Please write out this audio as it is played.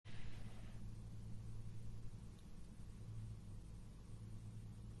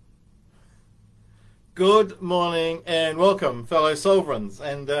Good morning and welcome, fellow sovereigns.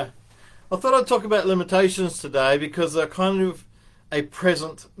 And I thought I'd talk about limitations today because they're kind of a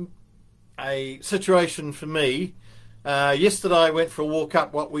situation for me. Yesterday I went for a walk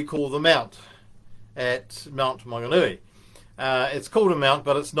up what we call the Mount at Mount Maunganui. It's called a mount,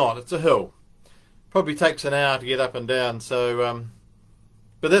 but it's not. It's a hill. Probably takes an hour to get up and down.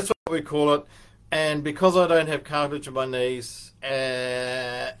 But that's what we call it. And because I don't have cartilage in my knees,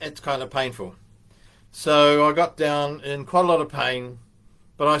 it's kind of painful. So I got down in quite a lot of pain,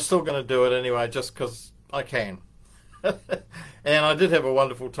 but I'm still going to do it anyway, just because I can. And I did have a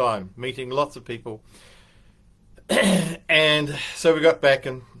wonderful time meeting lots of people. And so we got back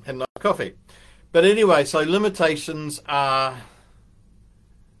and had a nice coffee. But anyway, so limitations they're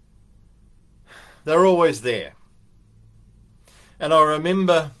always there. And I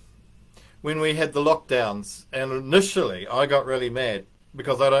remember when we had the lockdowns, and initially I got really mad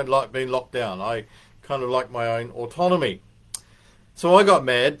because I don't like being locked down. I kind of like my own autonomy. So I got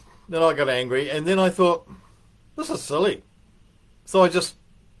mad, then I got angry, and then I thought, this is silly. So I just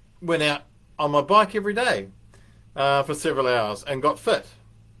went out on my bike every day for several hours and got fit.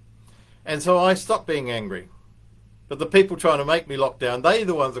 And so I stopped being angry. But the people trying to make me lock down, they're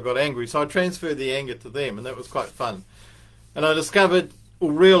the ones that got angry, so I transferred the anger to them, and that was quite fun. And I discovered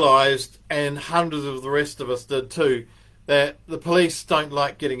or realised, and hundreds of the rest of us did too, that the police don't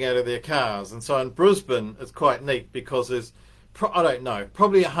like getting out of their cars. And so in Brisbane, it's quite neat because there's, I don't know,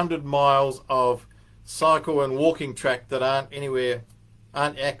 probably 100 miles of cycle and walking track that aren't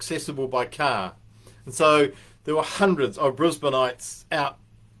accessible by car. And so there were hundreds of Brisbaneites out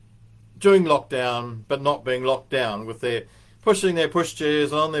during lockdown, but not being locked down, with their pushing their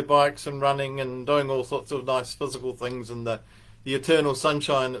pushchairs on their bikes and running and doing all sorts of nice physical things in the eternal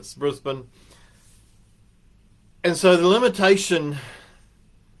sunshine that's Brisbane. And so the limitation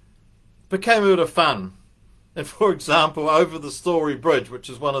became a bit of fun. And for example, over the Story Bridge, which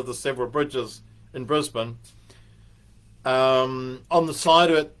is one of the several bridges in Brisbane, on the side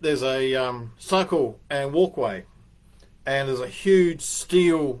of it there's a cycle and walkway, and there's a huge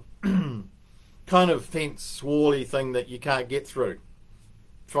steel kind of fence wally thing that you can't get through.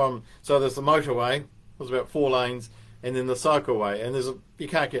 So there's the motorway, there's about 4 lanes, and then the cycleway, and you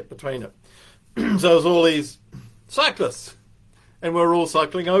can't get between it. So there's all these cyclists, and we're all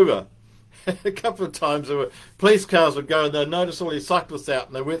cycling over. A couple of times there were police cars would go and they'd notice all these cyclists out,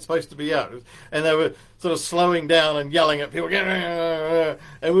 and they weren't supposed to be out, and they were sort of slowing down and yelling at people,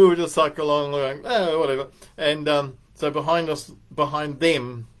 and we would just cycle along going, oh, whatever. And so behind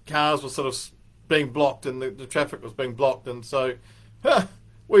them, cars were sort of being blocked, and the traffic was being blocked, and so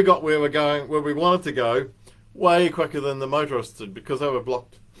we got where we wanted to go way quicker than the motorists did because they were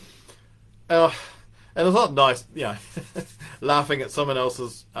blocked. And it's not nice, laughing at someone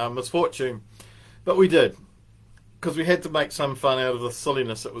else's misfortune, but we did, because we had to make some fun out of the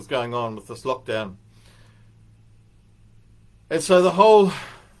silliness that was going on with this lockdown. And so the whole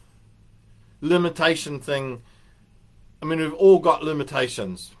limitation thing, I mean, we've all got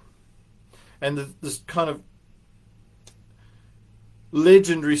limitations. And this kind of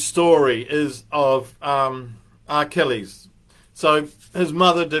legendary story is of Achilles. So his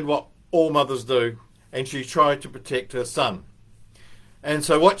mother did what all mothers do, and she tried to protect her son. And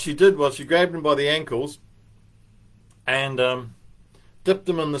so what she did was she grabbed him by the ankles and dipped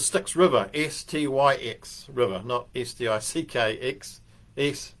him in the Styx River, S-T-Y-X River, not S-T-I-C-K-X,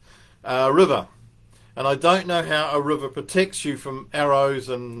 river. And I don't know how a river protects you from arrows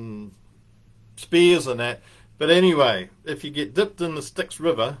and spears and that, but anyway, if you get dipped in the Styx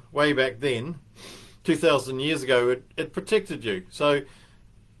River way back then, 2,000 years ago, it protected you. So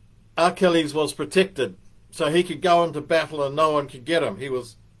Achilles was protected, so he could go into battle and no one could get him. He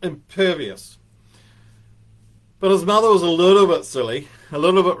was impervious. But his mother was a little bit silly, a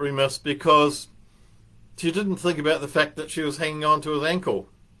little bit remiss, because she didn't think about the fact that she was hanging on to his ankle.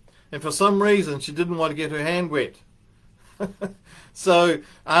 And for some reason, she didn't want to get her hand wet. So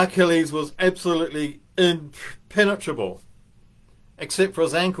Achilles was absolutely impenetrable, except for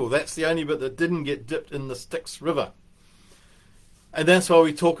his ankle. That's the only bit that didn't get dipped in the Styx River. And that's why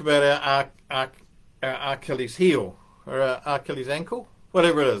we talk about our Achilles heel, or our Achilles ankle,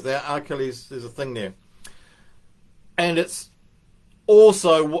 whatever it is. Our Achilles, there's a thing there. And it's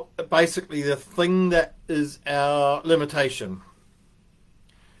also basically the thing that is our limitation.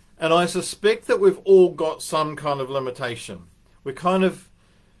 And I suspect that we've all got some kind of limitation. It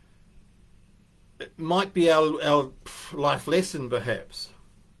might be our life lesson, perhaps.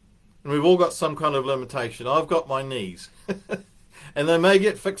 And we've all got some kind of limitation. I've got my knees. And they may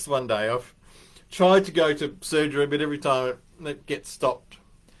get fixed one day. I've tried to go to surgery, but every time it gets stopped.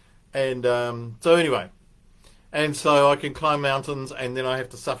 And so anyway, and so I can climb mountains, and then I have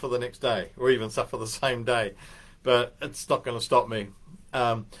to suffer the next day, or even suffer the same day, but it's not going to stop me.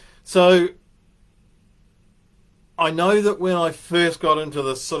 So I know that when I first got into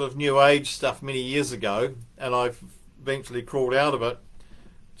this sort of new age stuff many years ago, and I've eventually crawled out of it,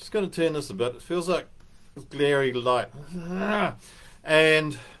 just going to turn this a bit. It feels like glary light.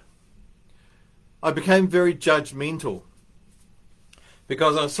 And I became very judgmental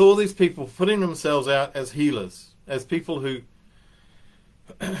because I saw these people putting themselves out as healers, as people who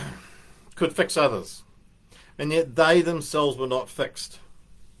could fix others, and yet they themselves were not fixed.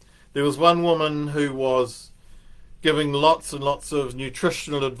 There was one woman who was giving lots and lots of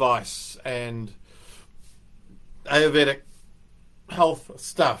nutritional advice and Ayurvedic health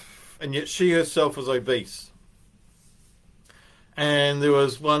stuff, and yet she herself was obese. And there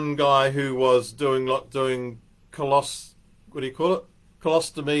was one guy who was doing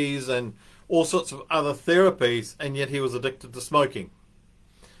colostomies and all sorts of other therapies, and yet he was addicted to smoking.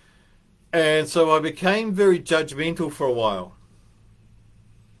 And so I became very judgmental for a while.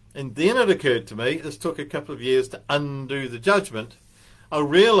 And then it occurred to me, this took a couple of years to undo the judgment, I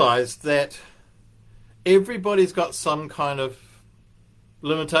realised that everybody's got some kind of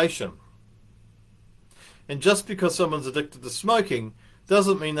limitation. And just because someone's addicted to smoking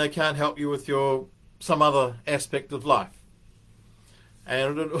doesn't mean they can't help you with some other aspect of life.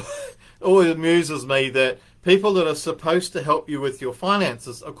 And it always amuses me that people that are supposed to help you with your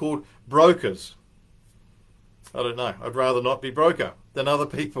finances are called brokers. I don't know. I'd rather not be broker than other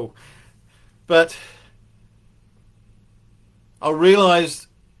people. But I realised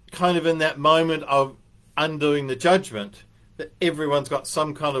kind of in that moment of undoing the judgment that everyone's got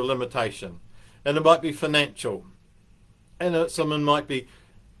some kind of limitation. And it might be financial. And someone might be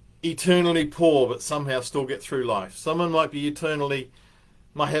eternally poor but somehow still get through life. Someone might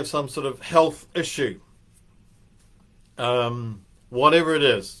have some sort of health issue. Whatever it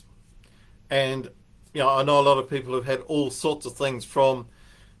is. And I know a lot of people who've had all sorts of things, from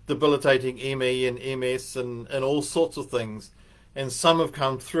debilitating ME and MS and all sorts of things. And some have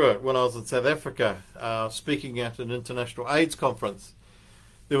come through it. When I was in South Africa speaking at an international AIDS conference,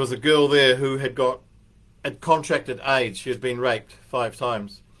 there was a girl there who had contracted AIDS. She had been raped 5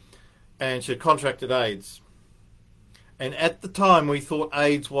 times. And she had contracted AIDS. And at the time we thought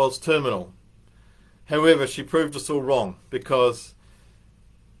AIDS was terminal. However, she proved us all wrong, because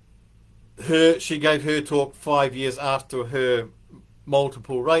she gave her talk 5 years after her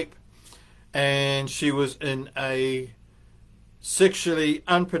multiple rape, and she was in a sexually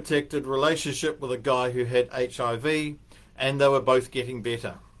unprotected relationship with a guy who had HIV, and they were both getting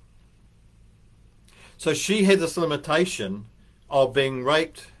better. So she had this limitation of being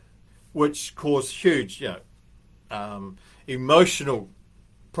raped, which caused huge, emotional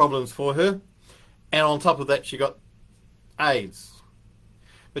problems for her, and on top of that she got AIDS.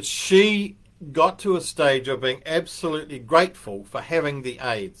 But she got to a stage of being absolutely grateful for having the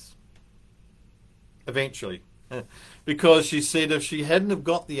AIDS, eventually. Because she said if she hadn't have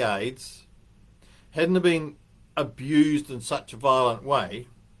got the AIDS, hadn't have been abused in such a violent way,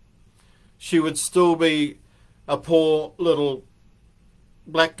 she would still be a poor little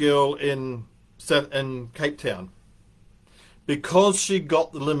black girl in Cape Town. Because she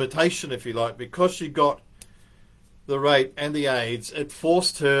got the limitation, if you like, because she got the rape and the AIDS, it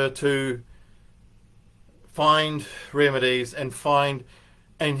forced her to find remedies and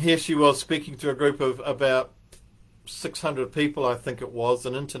here she was speaking to a group of about 600 people, I think it was,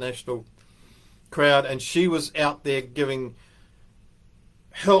 an international crowd, and she was out there giving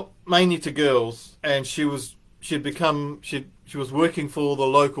help mainly to girls, and she was working for the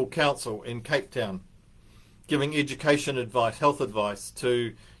local council in Cape Town, giving education advice, health advice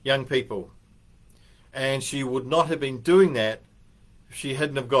to young people. And she would not have been doing that if she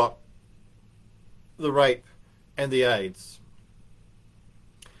hadn't have got the rape and the AIDS.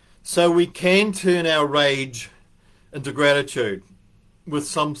 So we can turn our rage into gratitude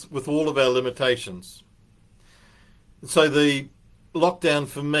with all of our limitations. So the lockdown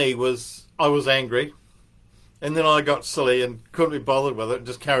for me was, I was angry, and then I got silly and couldn't be bothered with it and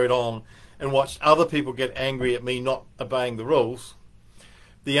just carried on and watched other people get angry at me not obeying the rules.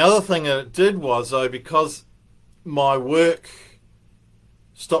 The other thing that it did was, though, because my work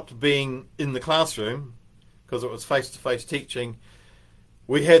stopped being in the classroom, because it was face-to-face teaching,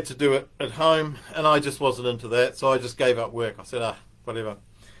 we had to do it at home, and I just wasn't into that, so I just gave up work. I said, whatever.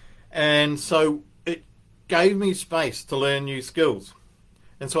 And so it gave me space to learn new skills.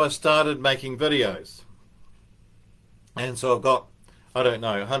 And so I started making videos. And so I've got,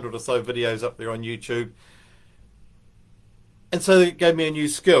 100 or so videos up there on YouTube. And so it gave me a new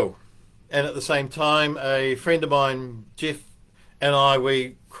skill. And at the same time, a friend of mine, Jeff, and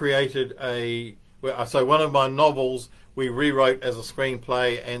we created so one of my novels we rewrote as a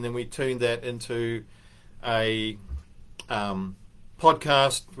screenplay, and then we turned that into a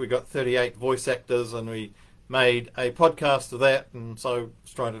podcast. We got 38 voice actors, and we made a podcast of that, and so I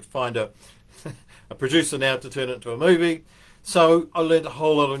was trying to find a producer now to turn it into a movie. So I learned a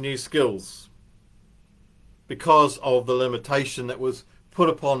whole lot of new skills because of the limitation that was put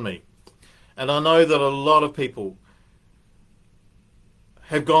upon me. And I know that a lot of people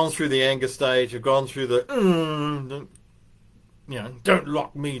have gone through the anger stage, have gone through the, don't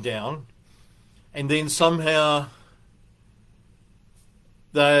lock me down. And then somehow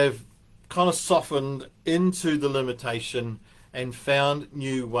they've kind of softened into the limitation and found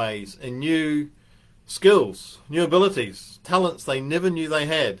new ways and new skills, new abilities, talents they never knew they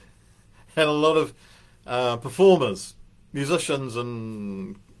had. And a lot of performers, musicians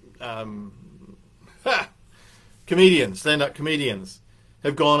and comedians, stand-up comedians,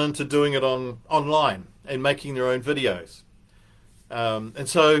 have gone into doing it online and making their own videos. And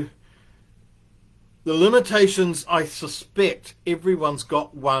so the limitations, I suspect everyone's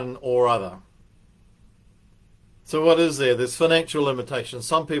got one or other. So what is there? There's financial limitations.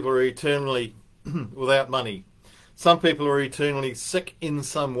 Some people are eternally without money. Some people are eternally sick in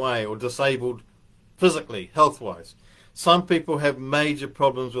some way or disabled physically, health-wise. Some people have major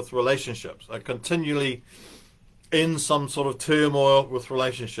problems with relationships, are continually in some sort of turmoil with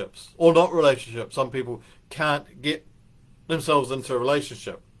relationships, or not relationships. Some people can't get themselves into a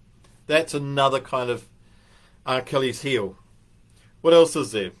relationship. That's another kind of Achilles heel. What else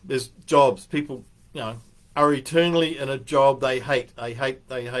is there? There's jobs. People, are eternally in a job they hate. They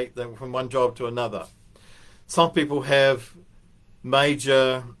hate them from one job to another. Some people have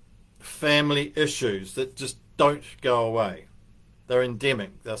major family issues that just don't go away. They're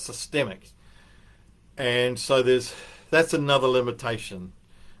endemic. They're systemic. And so that's another limitation.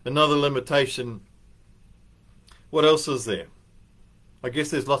 Another limitation. What else is there? I guess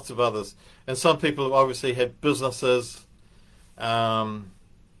there's lots of others. And some people have obviously had businesses. My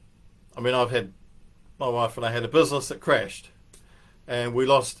wife and I had a business that crashed. And we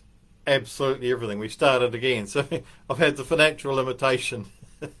lost absolutely everything. We started again. So I've had the financial limitation.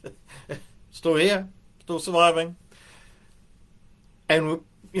 Still here. Still surviving. And,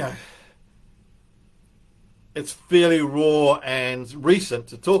 it's fairly raw and recent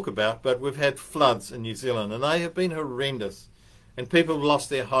to talk about, but we've had floods in New Zealand, and they have been horrendous. And people have lost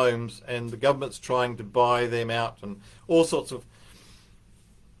their homes, and the government's trying to buy them out, and all sorts of...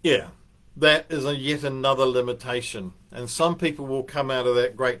 that is yet another limitation. And some people will come out of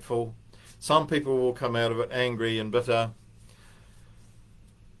that grateful. Some people will come out of it angry and bitter.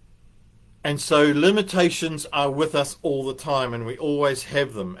 And so limitations are with us all the time, and we always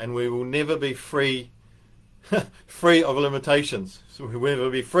have them, and we will never be free of limitations. So we'll never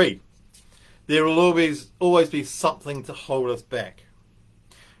be free. There will always be something to hold us back.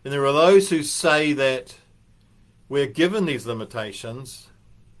 And there are those who say that we're given these limitations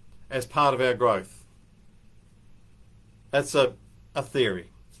as part of our growth. That's a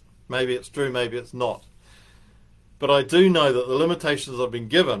theory. Maybe it's true, maybe it's not. But I do know that the limitations I've been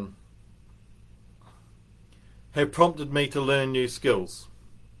given have prompted me to learn new skills.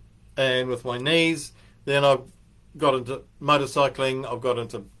 And with my knees, then I've got into motorcycling, I've got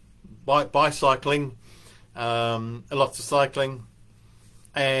into bicycling, lots of cycling.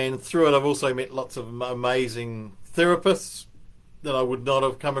 And through it I've also met lots of amazing therapists that I would not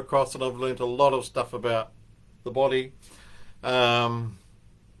have come across, and I've learned a lot of stuff about the body. And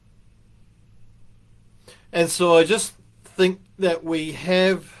so I just think that we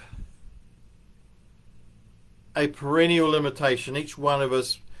have a perennial limitation. Each one of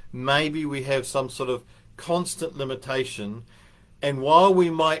us, maybe we have some sort of constant limitation, and while we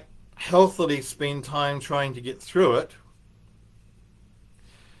might healthily spend time trying to get through it,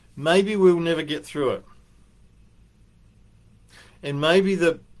 maybe we'll never get through it. And maybe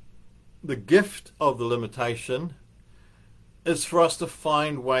the gift of the limitation is for us to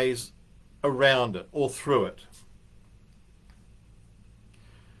find ways around it or through it.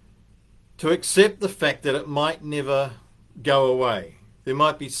 To accept the fact that it might never go away. There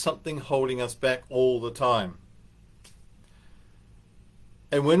might be something holding us back all the time.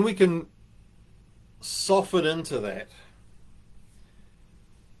 And when we can soften into that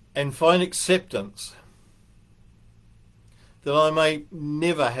and find acceptance that I may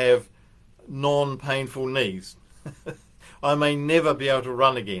never have non-painful knees. I may never be able to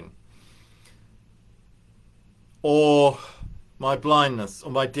run again. Or my blindness,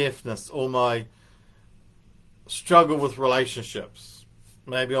 or my deafness, or my struggle with relationships.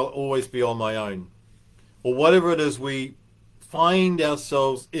 Maybe I'll always be on my own. Or whatever it is we find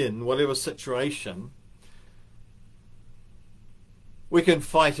ourselves in, whatever situation, we can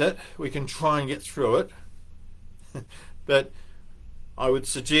fight it, we can try and get through it. But I would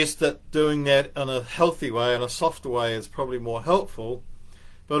suggest that doing that in a healthy way, in a softer way, is probably more helpful.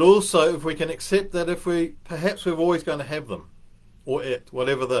 But also, if we can accept that perhaps we're always going to have them, or it,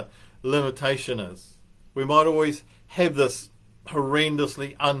 whatever the limitation is. We might always have this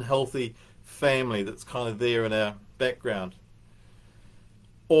horrendously unhealthy family that's kind of there in our background.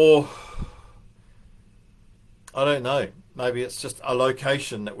 Or, I don't know, maybe it's just a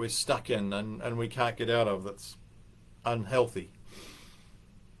location that we're stuck in and we can't get out of that's unhealthy.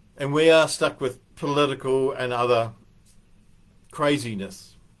 And we are stuck with political and other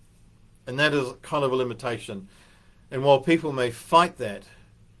craziness. And that is kind of a limitation. And while people may fight that,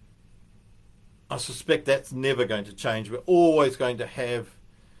 I suspect that's never going to change. We're always going to have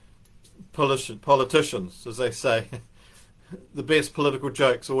politicians, as they say. The best political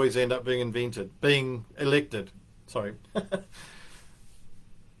jokes always end up being elected. Sorry.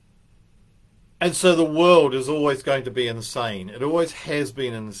 And so the world is always going to be insane. It always has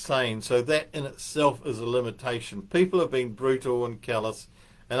been insane. So that in itself is a limitation. People have been brutal and callous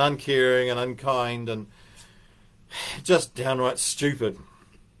and uncaring and unkind and just downright stupid.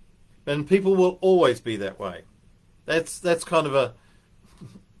 And people will always be that way. That's kind of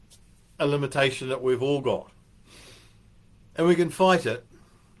a limitation that we've all got. And we can fight it.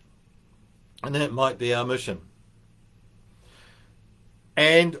 And that might be our mission.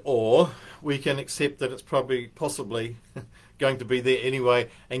 And or we can accept that it's possibly going to be there anyway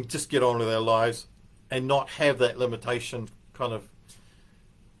and just get on with our lives and not have that limitation kind of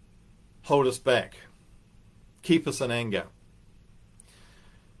hold us back, keep us in anger.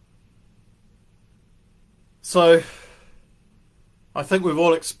 So I think we've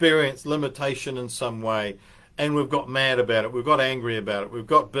all experienced limitation in some way, and we've got mad about it, we've got angry about it, we've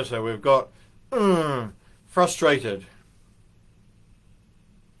got bitter, we've got frustrated.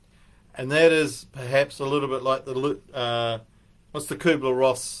 And that is perhaps a little bit like what's the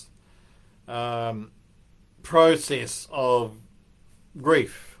Kubler-Ross process of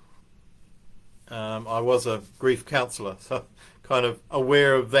grief. I was a grief counsellor, so kind of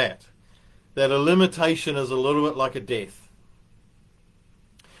aware of that. That a limitation is a little bit like a death.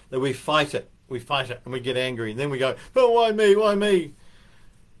 That we fight it, and we get angry, and then we go, "Oh, why me? Why me?"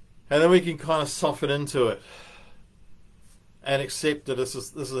 And then we can kind of soften into it and accept that this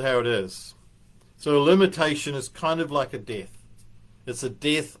is how it is. So a limitation is kind of like a death. It's a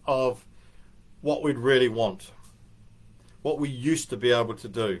death of what we'd really want, what we used to be able to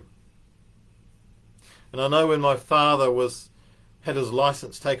do. And I know when my father had his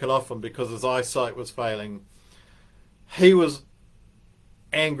license taken off him because his eyesight was failing, he was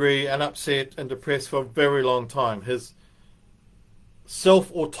angry and upset and depressed for a very long time. His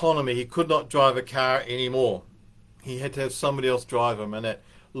self-autonomy, he could not drive a car anymore. He had to have somebody else drive him, and that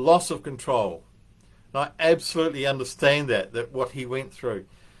loss of control. And I absolutely understand that what he went through.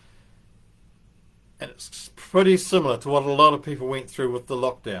 And it's pretty similar to what a lot of people went through with the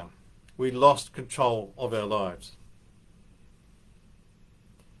lockdown. We lost control of our lives.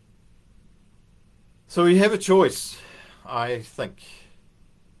 So we have a choice, I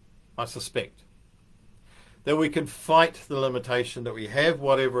suspect, that we can fight the limitation that we have,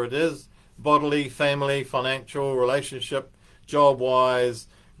 whatever it is, bodily, family, financial, relationship, job-wise,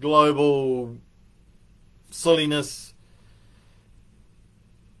 global silliness,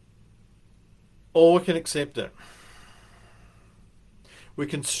 or we can accept it. We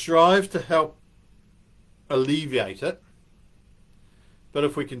can strive to help alleviate it, but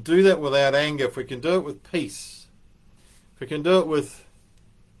if we can do that without anger, if we can do it with peace, if we can do it with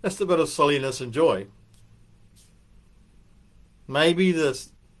just a bit of silliness and joy, maybe the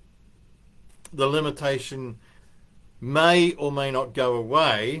limitation may or may not go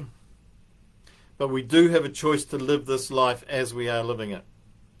away, but we do have a choice to live this life as we are living it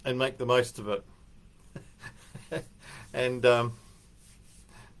and make the most of it. And I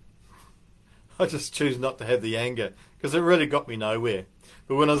just choose not to have the anger because it really got me nowhere.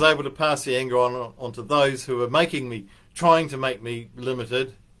 But when I was able to pass the anger on to those who were trying to make me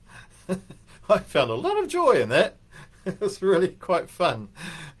limited, I found a lot of joy in that. It was really quite fun.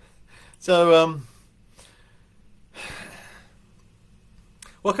 So,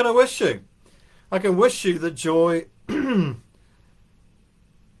 what can I wish you? I can wish you the joy of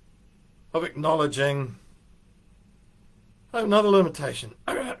acknowledging another limitation.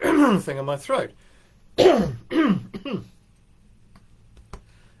 Thing in my throat.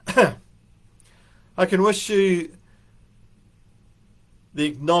 I can wish you the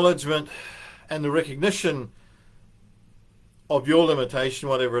acknowledgement and the recognition of your limitation,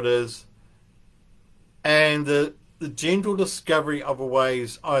 whatever it is, and the gentle discovery of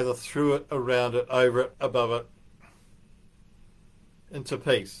ways either through it, around it, over it, above it, into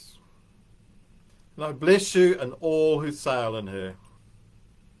peace. And I bless you and all who sail in her.